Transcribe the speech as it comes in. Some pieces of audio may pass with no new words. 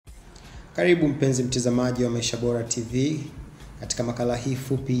Karibu mpenzi mtazamaji wa Maisha Bora TV katika makala hii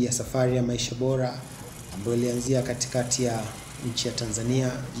fupi ya safari ya maisha bora ambayo ilianzia katikati ya nchi ya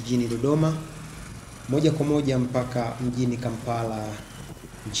Tanzania jijini Dodoma moja kwa moja mpaka mjini Kampala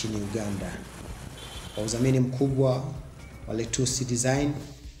nchini Uganda. Kwa udhamini mkubwa wa Letusi Design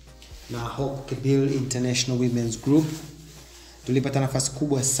na Hope Bill International Women's Group, tulipata nafasi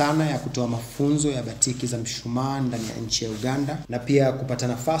kubwa sana ya kutoa mafunzo ya batiki za mshumaa ndani ya nchi ya Uganda na pia kupata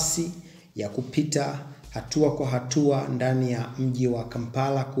nafasi ya kupita hatua kwa hatua ndani ya mji wa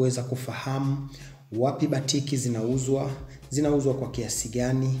Kampala kuweza kufahamu wapi batiki zinauzwa kwa kiasi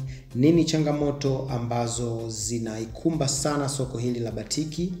gani, nini changamoto ambazo zinaikumba sana soko hili la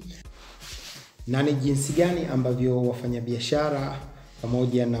batiki, na ni jinsi gani ambavyo wafanyabiashara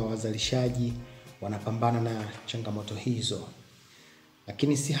pamoja na wazalishaji wanapambana na changamoto hizo.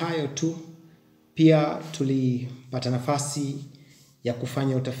 Lakini si hayo tu, pia tulipata nafasi ya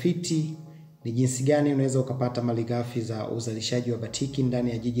kufanya utafiti ni jinsi gani unaweza ukapata malighafi za uzalishaji wa batiki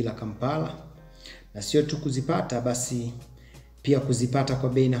ndani ya jiji la Kampala, na sio tu kuzipata basi pia kuzipata kwa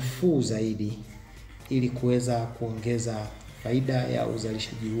bei nafuu zaidi ili kuweza kuongeza faida ya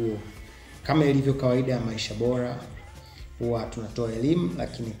uzalishaji huo. Kama ilivyo kawaida ya Maisha Bora, huwa tunatoa elimu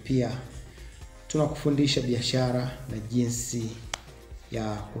lakini pia tunakufundisha biashara na jinsi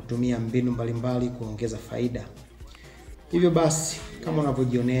ya kutumia mbinu mbalimbali kuongeza faida. Hivyo basi, kama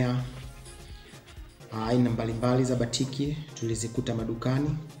unavyojionea, aina mbalimbali za batiki tulizikuta madukani,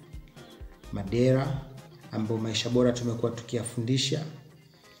 madera ambao Maisha Bora tumekuwa tukiyafundisha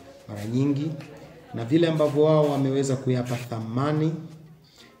mara nyingi, na vile ambavyo wao wameweza kuyapa thamani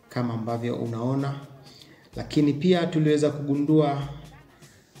kama ambavyo unaona. Lakini pia tuliweza kugundua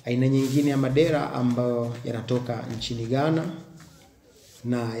aina nyingine ya madera ambayo yanatoka nchini Uganda,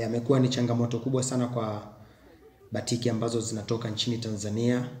 na yamekuwa ni changamoto kubwa sana kwa batiki ambazo zinatoka nchini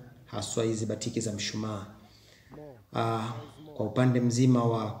Tanzania, haswa hizi batiki za mshumaa. Kwa upande mzima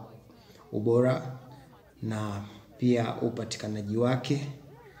wa ubora na pia upatikanaji wake.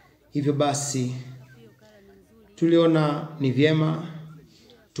 Hivyo basi tuliona ni vyema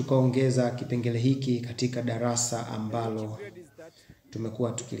tukaongeza kipengele hiki katika darasa ambalo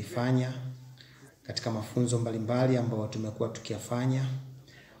tumekuwa tukilifanya katika mafunzo mbalimbali ambao tumekuwa tukiyafanya.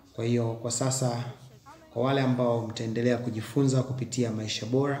 Kwa hiyo kwa sasa, kwa wale ambao mtaendelea kujifunza kupitia Maisha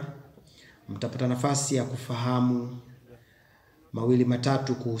Bora, mtapata nafasi ya kufahamu mawili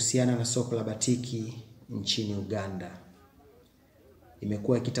matatu kuhusiana na soko la batiki nchini Uganda.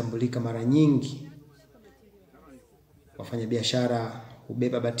 Imekuwa ikitambulika mara nyingi, wafanyabiashara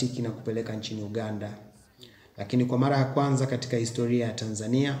hubeba batiki na kupeleka nchini Uganda, lakini kwa mara ya kwanza katika historia ya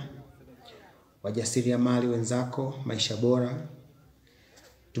Tanzania, wajasiriamali wenzako Maisha Bora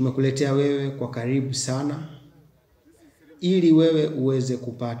tumekuletea wewe kwa karibu sana, ili wewe uweze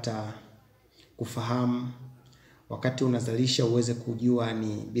kupata kufahamu wakati unazalisha, uweze kujua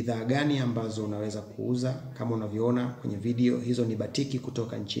ni bidhaa gani ambazo unaweza kuuza. Kama unavyoona kwenye video, hizo ni batiki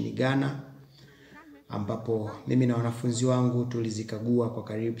kutoka nchini Uganda, ambapo mimi na wanafunzi wangu tulizikagua kwa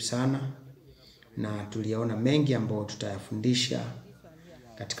karibu sana na tuliyaona mengi ambayo tutayafundisha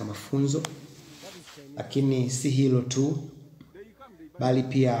katika mafunzo. Lakini si hilo tu, bali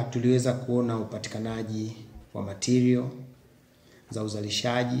pia tuliweza kuona upatikanaji wa material za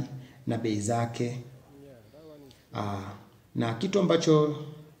uzalishaji na bei zake. Na kitu ambacho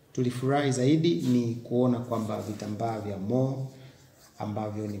tulifurahi zaidi ni kuona kwamba vitambaa vya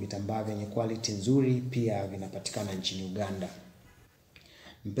ambavyo ni vitambaa vyenye quality nzuri pia vinapatikana nchini Uganda.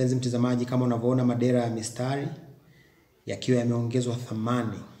 Mpenzi mtazamaji, kama unavyoona madera ya mistari yakiwa yameongezwa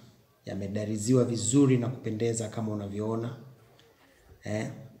thamani, yamedariziwa vizuri na kupendeza kama unavyoona.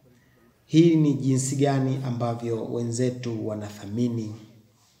 Hii ni jinsi gani ambavyo wenzetu wanathamini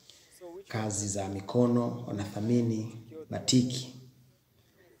kazi za mikono, wanathamini batiki.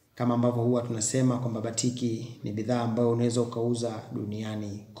 Kama ambavyo huwa tunasema kwamba batiki ni bidhaa ambayo unaweza ukauza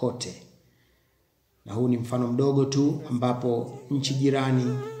duniani kote. Na huu ni mfano mdogo tu, ambapo nchi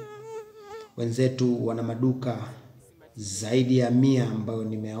jirani wenzetu wana maduka zaidi ya 100 ambayo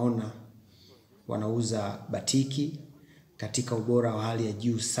nimeona wanauza batiki katika ubora wa hali ya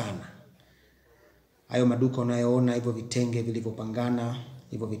juu sana. Hayo maduka unayoona, hivyo vitenge vilivyopangana,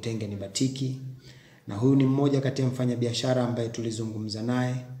 hivyo vitenge ni batiki. Na huyu ni mmoja kati ya mfanyabiashara ambaye tulizungumza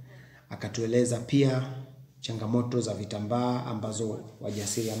naye, akatueleza pia changamoto za vitambaa ambazo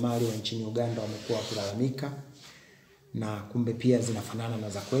wajasiriamali wa nchini Uganda wamekuwa wakilalamika, na kumbe pia zinafanana na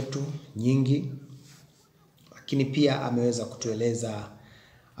za kwetu nyingi. Lakini pia ameweza kutueleza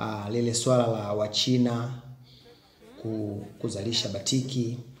lile swala la Wachina kuzalisha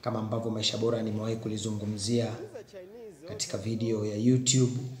batiki, kama ambavyo Maisha Bora nimewahi kulizungumzia katika video ya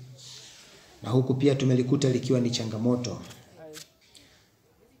YouTube. na huku pia tumelikuta likiwa ni changamoto.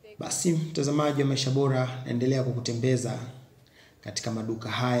 Basi mtazamaji wa Maisha Bora, naendelea kukutembeza katika maduka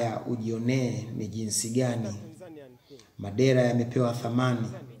haya ujionee ni jinsi gani madera yamepewa thamani,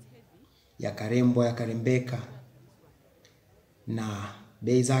 ya karembo, ya karembeka, na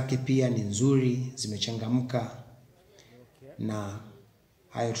bei zake pia ni nzuri, zimechangamka. Na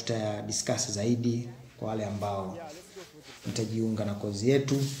hayo tutayadiscuss zaidi kwa wale ambao mtajiunga na kozi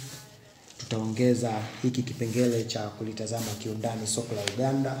yetu. Tutaongeza hiki kipengele cha kulitazama kiundani soko la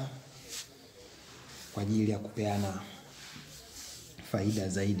Uganda kwa ajili ya kupeana faida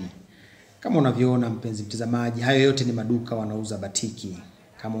zaidi. Kama unavyoona mpenzi mtazamaji, hayo yote ni maduka wanauza batiki.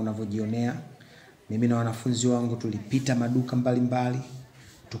 Kama unavyojionea, mimi na wanafunzi wangu tulipita maduka mbalimbali,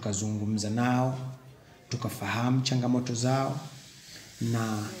 tukazungumza nao, tukafahamu changamoto zao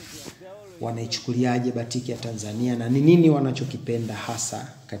na wanaichukuliaje batiki ya Tanzania na ni nini wanachokipenda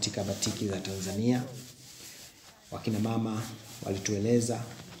hasa katika batiki za Tanzania. Wakina mama walitueleza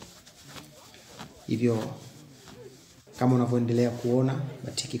hivyo. Kama unavyoendelea kuona,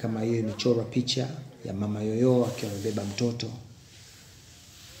 batiki kama hiyo imechorwa picha ya mama yoyo akiwa amebeba mtoto.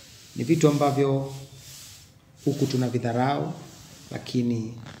 Ni vitu ambavyo huku tunavidharau,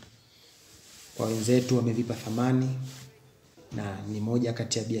 lakini kwa wenzetu wamevipa thamani na ni moja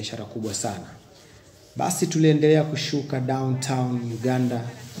kati ya biashara kubwa sana. Basi tuliendelea kushuka downtown Uganda,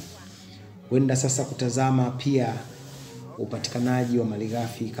 kwenda sasa kutazama pia upatikanaji wa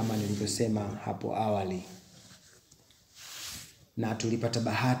malighafi kama nilivyosema hapo awali. Na tulipata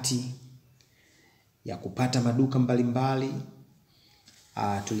bahati ya kupata maduka mbalimbali.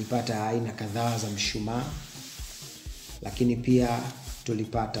 Tulipata aina kadhaa za mshumaa, lakini pia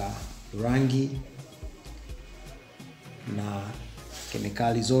tulipata rangi na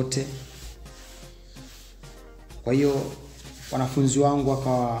kemikali zote. Kwa hiyo wanafunzi wangu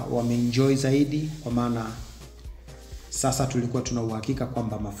wakawa wameenjoy zaidi, kwa maana sasa tulikuwa tuna uhakika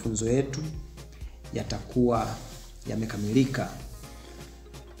kwamba mafunzo yetu yatakuwa yamekamilika.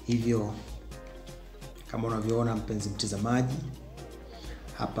 Hivyo kama unavyoona mpenzi mtazamaji,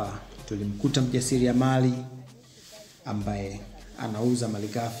 hapa tulimkuta mjasiriamali ambaye anauza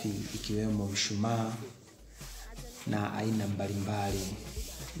malighafi ikiwemo mshumaa na aina mbalimbali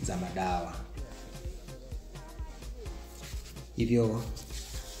za madawa. Hivyo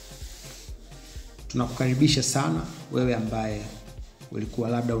tunakukaribisha sana wewe ambaye ulikuwa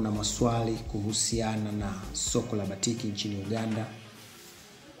labda una maswali kuhusiana na soko la batiki nchini Uganda.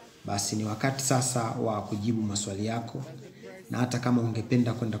 Basi ni wakati sasa wa kujibu maswali yako, na hata kama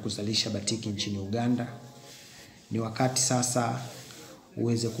ungependa kwenda kuzalisha batiki nchini Uganda, ni wakati sasa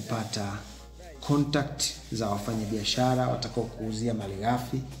uweze kupata contact za wafanyabiashara watakao kuuzia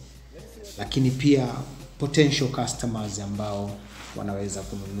malighafi, lakini pia potential customers ambao wanaweza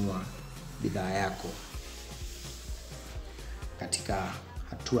kununua bidhaa yako. Katika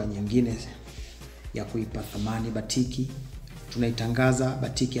hatua nyingine ya kuipa thamani batiki, tunaitangaza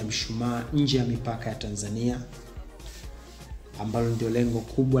batiki ya mshumaa nje ya mipaka ya Tanzania, ambalo ndio lengo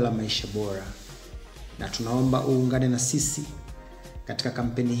kubwa la Maisha Bora. Na tunaomba uungane na sisi katika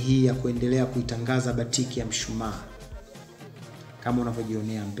kampeni hii ya kuendelea kuitangaza batiki ya mshumaa. Kama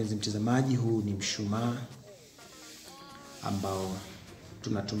unavyojionea mpenzi mtazamaji, huu ni mshumaa ambao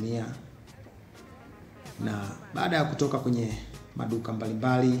tunatumia. Na baada ya kutoka kwenye maduka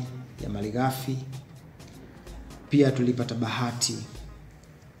mbalimbali ya malighafi, pia tulipata bahati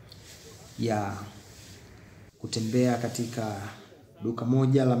ya kutembea katika duka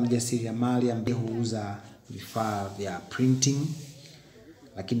moja la mjasiriamali ambaye huuza vifaa vya printing,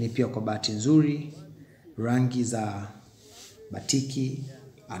 lakini pia kwa bahati nzuri rangi za batiki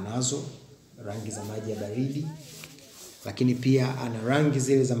anazo, rangi za maji ya baridi, lakini pia ana rangi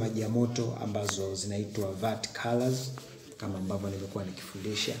zile za maji ya moto ambazo zinaitwa vat colors kama ambavyo nilikuwa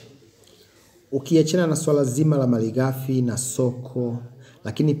nikifundisha. Ukiachana na swala zima la malighafi na soko,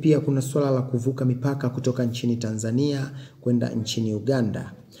 lakini pia kuna swala la kuvuka mipaka kutoka nchini Tanzania kwenda nchini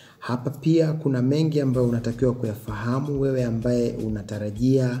Uganda. Hapa pia kuna mengi ambayo unatakiwa kuyafahamu wewe ambaye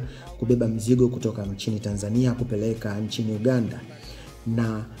unatarajia kubeba mzigo kutoka nchini Tanzania kupeleka nchini Uganda.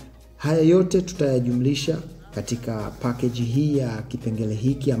 Na haya yote tutayajumlisha katika package hii ya kipengele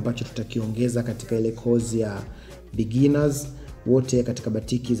hiki ambacho tutakiongeza katika ile kozi ya beginners wote katika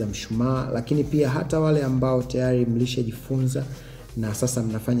batiki za mshumaa, lakini pia hata wale ambao tayari mlishajifunza na sasa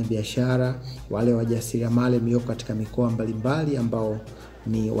mnafanya biashara, wale wajasiriamali mlioko katika mikoa mbalimbali ambao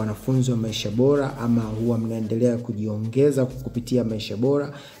ni wanafunzi wa Maisha Bora ama huwa mnaendelea kujiongeza kupitia Maisha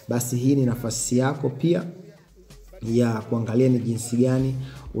Bora. Basi hii ni nafasi yako pia ya kuangalia ni jinsi gani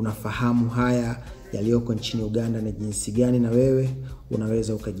unafahamu haya yaliyoko nchini Uganda, na jinsi gani na wewe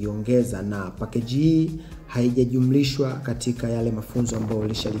unaweza ukajiongeza, na package hii haijajumlishwa katika yale mafunzo ambayo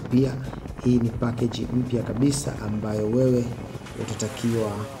ulishalipia. Hii ni package mpya kabisa ambayo wewe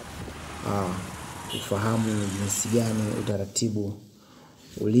utatakiwa ufahamu jinsi gani utaratibu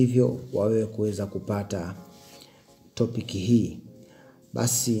ulivyo wa wewe kuweza kupata topic hii.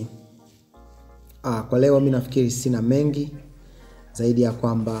 Basi kwa leo mimi nafikiri sina mengi zaidi ya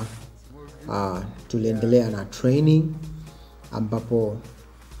kwamba tuliendelea na training, ambapo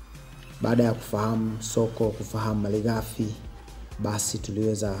baada ya kufahamu soko, kufahamu malighafi, basi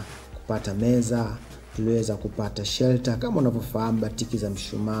tuliweza kupata meza, tuliweza kupata shelter. Kama unavyofahamu, batiki za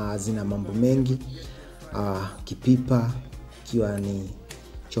mshumaa zina mambo mengi. Kipipa kiwa ni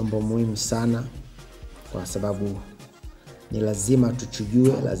chombo muhimu sana, kwa sababu ni lazima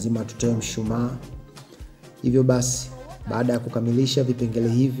tuchujue, lazima tutoe mshumaa. Hivyo basi baada ya kukamilisha vipengele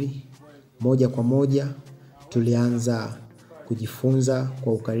hivi, moja kwa moja tulianza kujifunza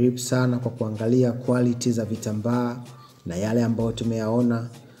kwa ukaribu sana, kwa kuangalia quality za vitambaa na yale ambayo tumeyaona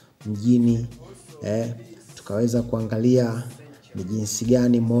mjini. Tukaweza kuangalia ni jinsi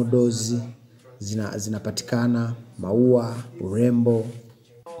gani models zinapatikana, maua, urembo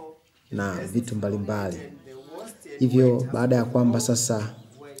na vitu mbalimbali. Hivyo baada ya kwamba sasa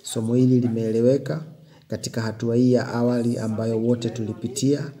somo hili limeeleweka katika hatua hii ya awali ambayo wote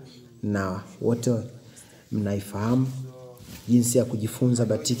tulipitia na wote mnaifahamu jinsi ya kujifunza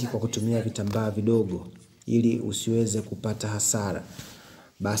batiki kwa kutumia vitambaa vidogo ili usiweze kupata hasara.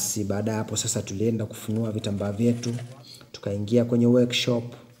 Basi baada hapo sasa tulienda kufunua vitambaa vyetu, tukaingia kwenye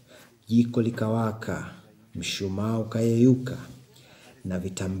workshop, jiko likawaka, mshumaa ukayeyuka na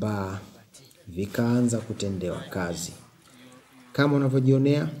vitambaa vikaanza kutendewa kazi. Kama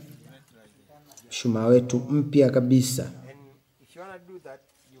unavyojionea, mshumaa wetu mpya kabisa.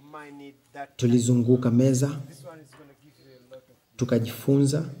 Tulizunguka meza,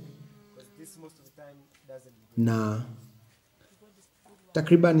 tukajifunza, na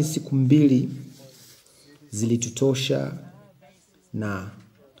takribani siku 2 zilitutosha, na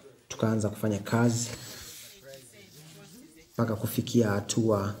tukaanza kufanya kazi mpaka kufikia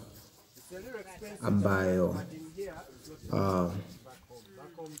hatua ambayo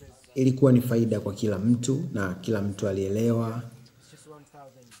ilikuwa ni faida kwa kila mtu na kila mtu alielewa.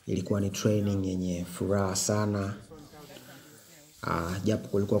 Ilikuwa ni training yenye furaha sana. Japo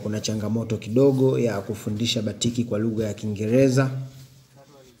kulikuwa kuna changamoto kidogo ya kufundisha batiki kwa lugha ya Kiingereza,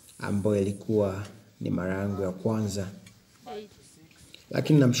 ambayo ilikuwa ni mara yangu ya kwanza,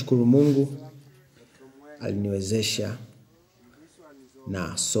 lakini namshukuru Mungu aliniwezesha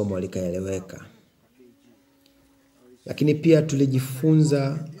na somo likaeleweka. Lakini pia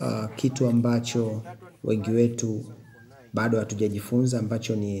tulijifunza kitu ambacho wengi wetu bado hatujajifunza,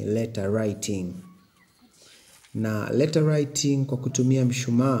 ambacho ni letter writing. Na letter writing kwa kutumia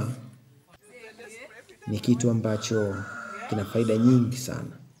mshumaa ni kitu ambacho kina faida nyingi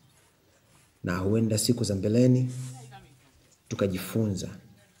sana, na huenda siku za mbeleni tukajifunza.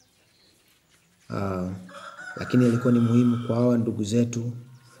 Lakini ilikuwa ni muhimu kwa hawa ndugu zetu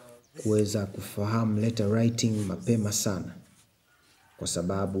kuweza kufahamu letter writing mapema sana, kwa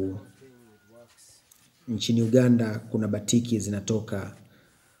sababu nchini Uganda kuna batiki zinatoka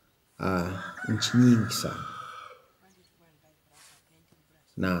nchi nyingi sana.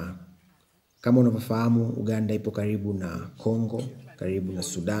 Na kama unavyofahamu, Uganda ipo karibu na Kongo, karibu na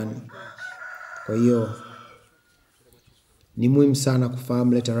Sudan. Kwa hiyo ni muhimu sana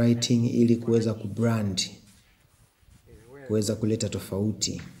kufahamu letter writing ili kuweza kubrand, kuweza kuleta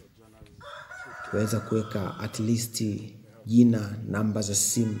tofauti, kuweza kuweka at least jina, namba za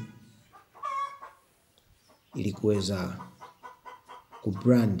simu, ili kuweza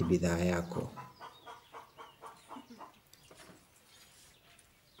kubrand bidhaa yako.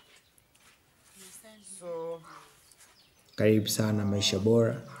 Karibu sana Maisha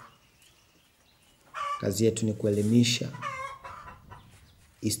Bora. Kazi yetu ni kuelimisha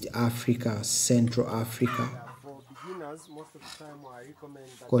East Africa, Central Africa.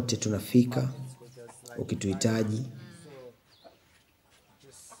 Kote tunafika ukituhitaji,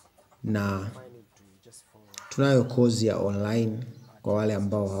 na tunayo kozi ya online kwa wale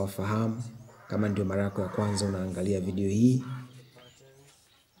ambao hawafahamu. Kama ndio mara yako ya kwanza unaangalia video hii,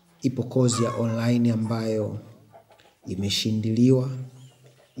 ipo kozi ya online ambayo imeshindiliwa,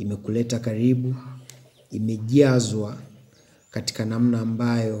 imekuleta karibu, imejazwa katika namna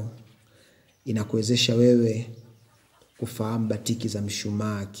ambayo inakuwezesha wewe kufahamu batiki za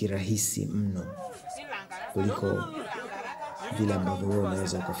mshumaa kirahisi mno kuliko vile ambavyo wewe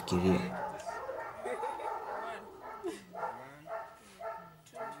unaweza kufikiria.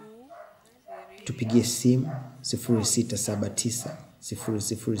 Tupigie simu 0679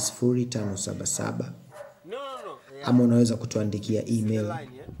 000577, ama unaweza kutuandikia email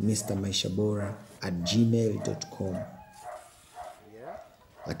mrmaishabora@gmail.com.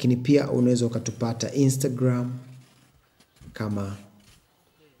 Lakini pia unaweza ukatupata Instagram kama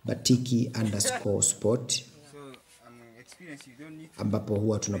Batiki_sport, ambapo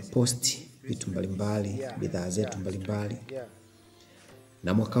huwa tunaposti vitu mbalimbali, bidhaa zetu mbalimbali.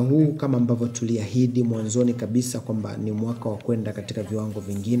 Na mwaka huu kama ambavyo tuliahidi mwanzoni kabisa kwamba ni mwaka wa kwenda katika viwango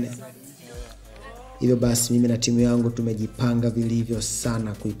vingine. Hivyo basi mimi na timu yangu tumejipanga vilivyo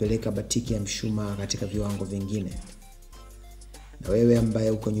sana kuipeleka Batiki ya mshumaa katika viwango vingine. Na wewe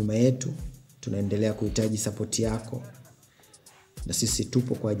ambaye uko nyuma yetu, tunaendelea kuhitaji support yako. Na sisi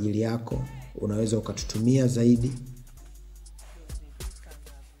tupo kwa ajili yako. Unaweza ukatutumia zaidi,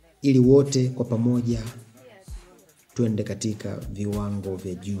 ili wote kwa pamoja tuende katika viwango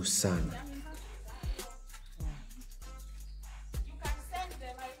vya juu sana.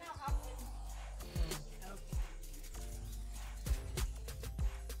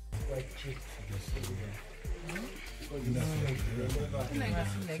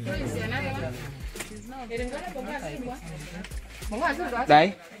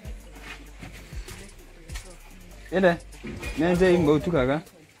 Đây. Ini deh. Nanti mau tu kakak.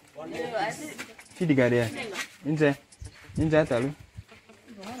 Sini gaya. Ini tahu.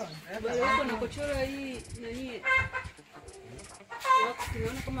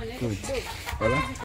 Hola.